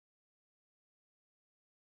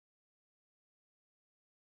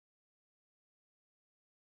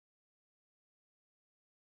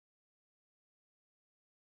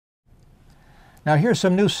Now here's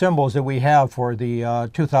some new symbols that we have for the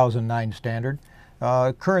 2009 standard.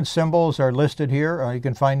 Current symbols are listed here. You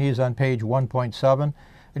can find these on page 1.7.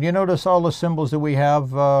 And you notice all the symbols that we have,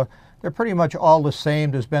 they're pretty much all the same.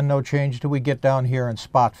 There's been no change till we get down here in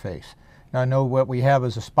spot face. Now I know what we have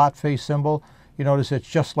is a spot face symbol. You notice it's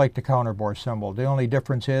just like the counterbore symbol. The only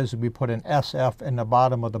difference is we put an SF in the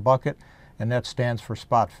bottom of the bucket, and that stands for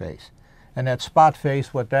spot face. And that spot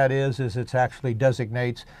face, what that is it actually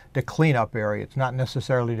designates the cleanup area. It's not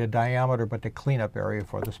necessarily the diameter, but the cleanup area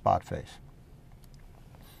for the spot face.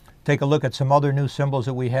 Take a look at some other new symbols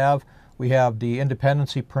that we have. We have the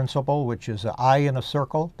independency principle, which is an eye in a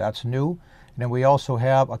circle. That's new. And then we also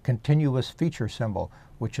have a continuous feature symbol,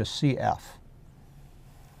 which is CF.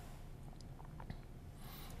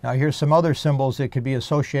 Now here's some other symbols that could be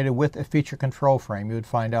associated with a feature control frame. You would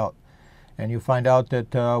find out. And you find out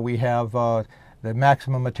that we have the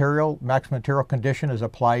maximum material condition is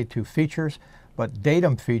applied to features, but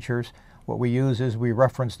datum features, what we use is we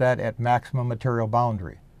reference that at maximum material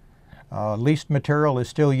boundary. Least material is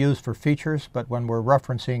still used for features, but when we're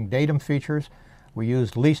referencing datum features, we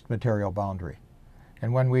use least material boundary.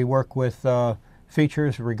 And when we work with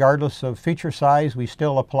features, regardless of feature size, we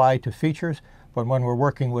still apply to features, but when we're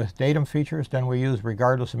working with datum features, then we use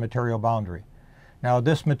regardless of material boundary. Now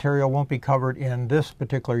this material won't be covered in this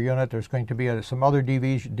particular unit. There's going to be some other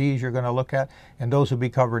Ds you're going to look at, and those will be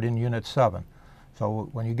covered in Unit 7. So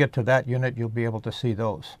when you get to that unit, you'll be able to see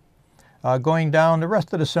those. Going down, the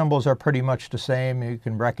rest of the symbols are pretty much the same. You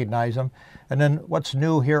can recognize them. And then what's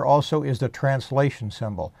new here also is the translation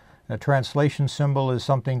symbol. The translation symbol is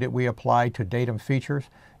something that we apply to datum features.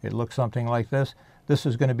 It looks something like this. This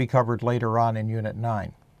is going to be covered later on in Unit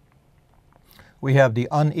 9. We have the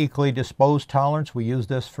unequally disposed tolerance. We use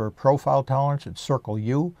this for profile tolerance. It's circle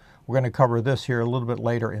U. We're going to cover this here a little bit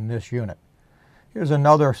later in this unit. Here's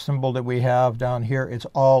another symbol that we have down here. It's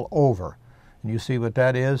all over. And you see what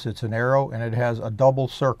that is? It's an arrow, and it has a double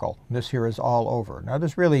circle. This here is all over. Now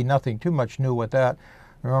there's really nothing too much new with that.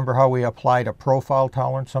 Remember how we applied a profile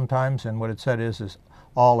tolerance sometimes, and what it said is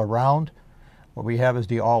all around? What we have is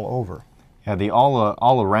the all over. Yeah, the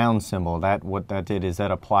all around symbol, what that did is that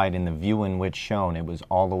applied in the view in which shown. It was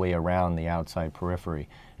all the way around the outside periphery.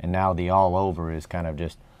 And now the all over is kind of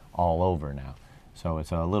just all over now. So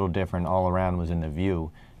it's a little different. All around was in the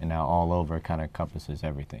view, and now all over kind of encompasses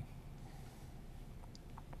everything.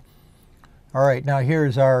 All right, now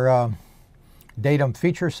here's our datum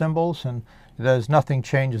feature symbols, and there's nothing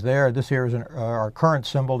changed there. This here is our current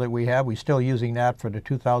symbol that we have. We're still using that for the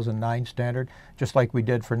 2009 standard, just like we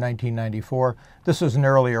did for 1994. This is an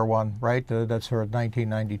earlier one, right? That's for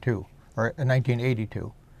 1992, or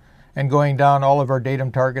 1982. And going down, all of our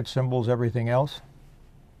datum target symbols, everything else.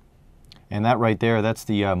 And that right there, that's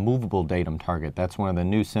the movable datum target. That's one of the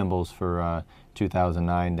new symbols for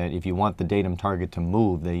 2009, that if you want the datum target to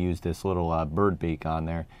move, they use this little bird beak on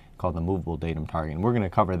there called the movable datum target. And we're going to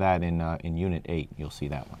cover that in Unit 8. You'll see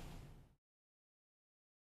that one.